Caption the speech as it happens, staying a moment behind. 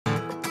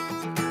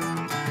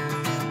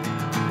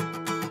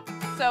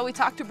So we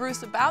talked to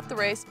Bruce about the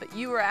race, but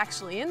you were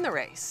actually in the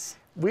race.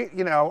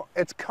 You know,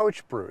 it's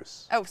Coach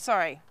Bruce. Oh,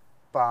 sorry.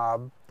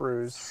 Bob,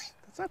 Bruce.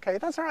 That's okay,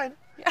 that's all right.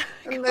 Yeah.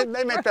 And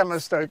they make that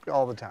mistake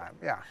all the time,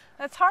 yeah.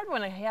 That's hard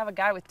when you have a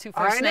guy with two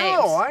first names.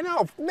 I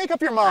know. Make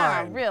up your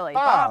mind. Oh, really?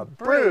 Bob,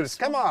 Bruce,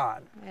 come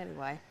on.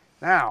 Anyway.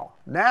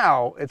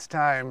 Now it's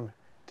time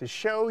to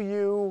show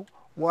you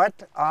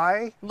what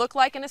I... Look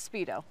like in a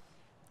Speedo.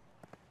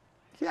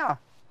 Yeah,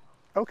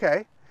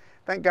 okay.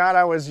 Thank God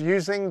I was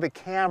using the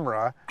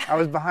camera. I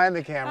was behind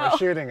the camera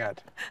shooting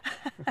it.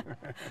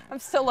 I'm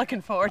still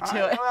looking forward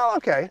to it. Well,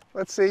 okay.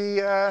 Let's see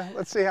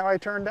how I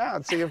turned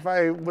out. See if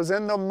I was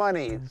in the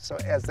money, so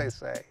as they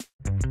say.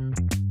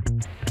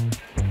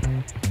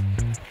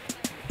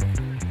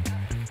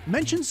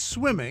 Mention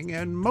swimming,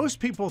 and most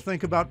people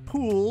think about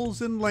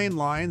pools and lane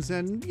lines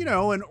and, you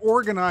know, an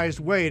organized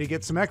way to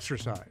get some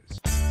exercise.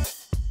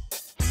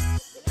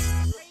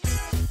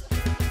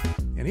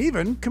 And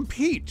even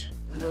compete.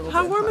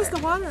 How warm is the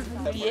water?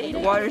 The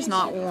water's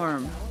not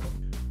warm.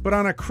 But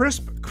on a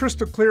crisp,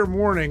 crystal clear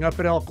morning up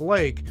at Elk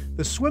Lake,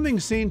 the swimming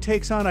scene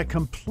takes on a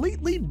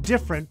completely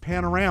different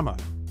panorama.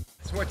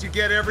 It's what you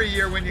get every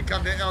year when you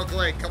come to Elk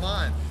Lake, come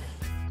on.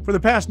 For the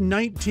past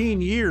 19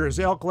 years,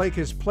 Elk Lake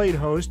has played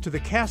host to the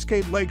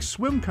Cascade Lake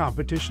Swim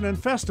Competition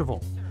and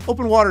Festival.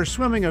 Open water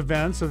swimming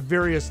events of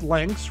various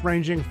lengths,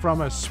 ranging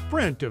from a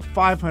sprint of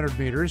 500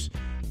 meters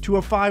to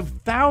a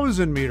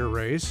 5,000 meter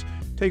race,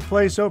 take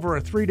place over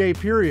a 3-day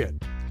period.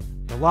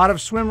 A lot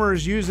of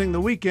swimmers using the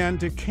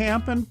weekend to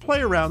camp and play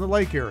around the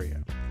lake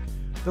area.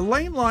 The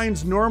lane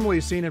lines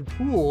normally seen in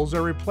pools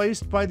are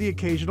replaced by the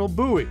occasional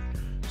buoy,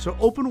 so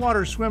open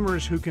water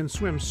swimmers who can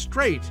swim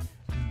straight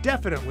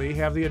definitely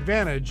have the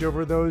advantage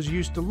over those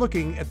used to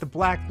looking at the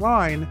black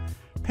line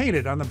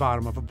painted on the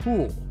bottom of a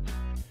pool.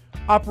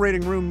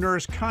 Operating room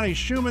nurse Connie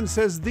Schumann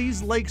says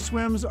these lake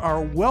swims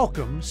are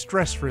welcome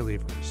stress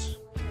relievers.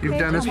 You've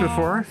done this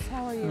before?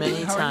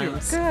 Many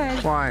times.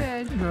 Good.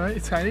 Why? Good.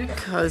 Excited?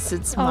 Because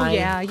it's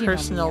my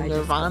personal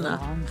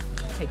nirvana.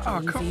 Take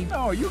it easy.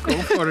 Oh, you go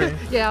for it.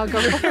 Yeah, I'll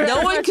go for it.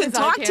 No one can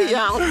talk to you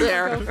out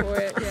there. Go for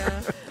it,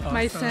 yeah.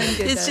 My son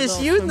did It's the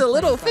just little you and the swim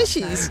little class last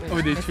fishies. night Oh,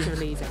 with did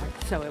Mr. you?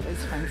 Lezak, so it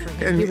was fun for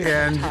him. He was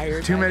And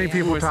tired too by many the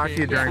people end. talk to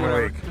you during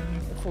the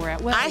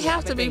week. I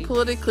have to be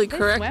politically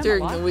correct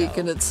during the week,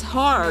 and it's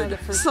hard.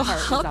 So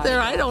out there,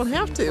 I don't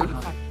have to.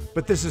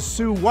 But this is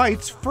Sue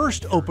White's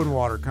first open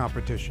water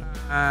competition.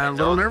 A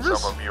little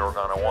nervous? Some of you are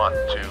going to want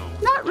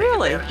to. Not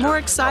really. More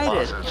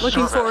excited.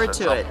 Looking forward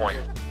to it.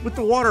 With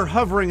the water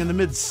hovering in the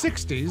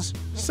mid-60s,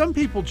 some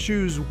people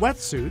choose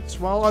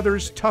wetsuits while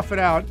others tough it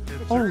out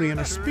only in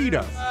a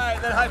Speedo. All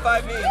right, then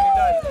high-five me. You're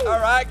done. All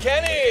right,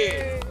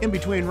 Kenny. In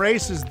between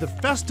races, the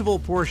festival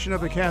portion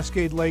of the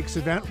Cascade Lakes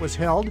event was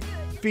held,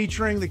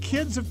 featuring the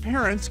kids of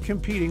parents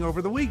competing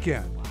over the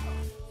weekend.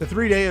 The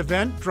 3-day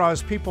event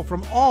draws people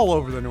from all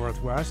over the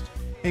Northwest,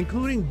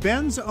 including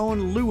Ben's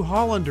own Lou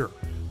Hollander,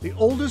 the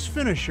oldest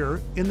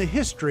finisher in the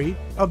history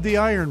of the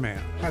Ironman.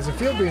 How's it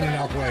feel being in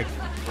Elk Lake?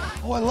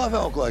 Oh, I love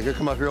Elk Lake. I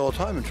come up here all the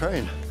time and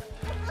train.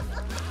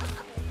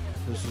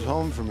 This is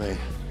home for me.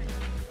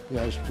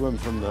 Yeah, I swim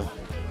from the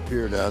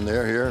pier down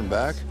there, here and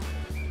back.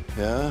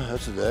 Yeah,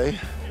 that's a day.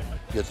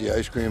 Get the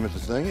ice cream at the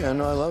thing. Yeah,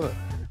 no, I love it.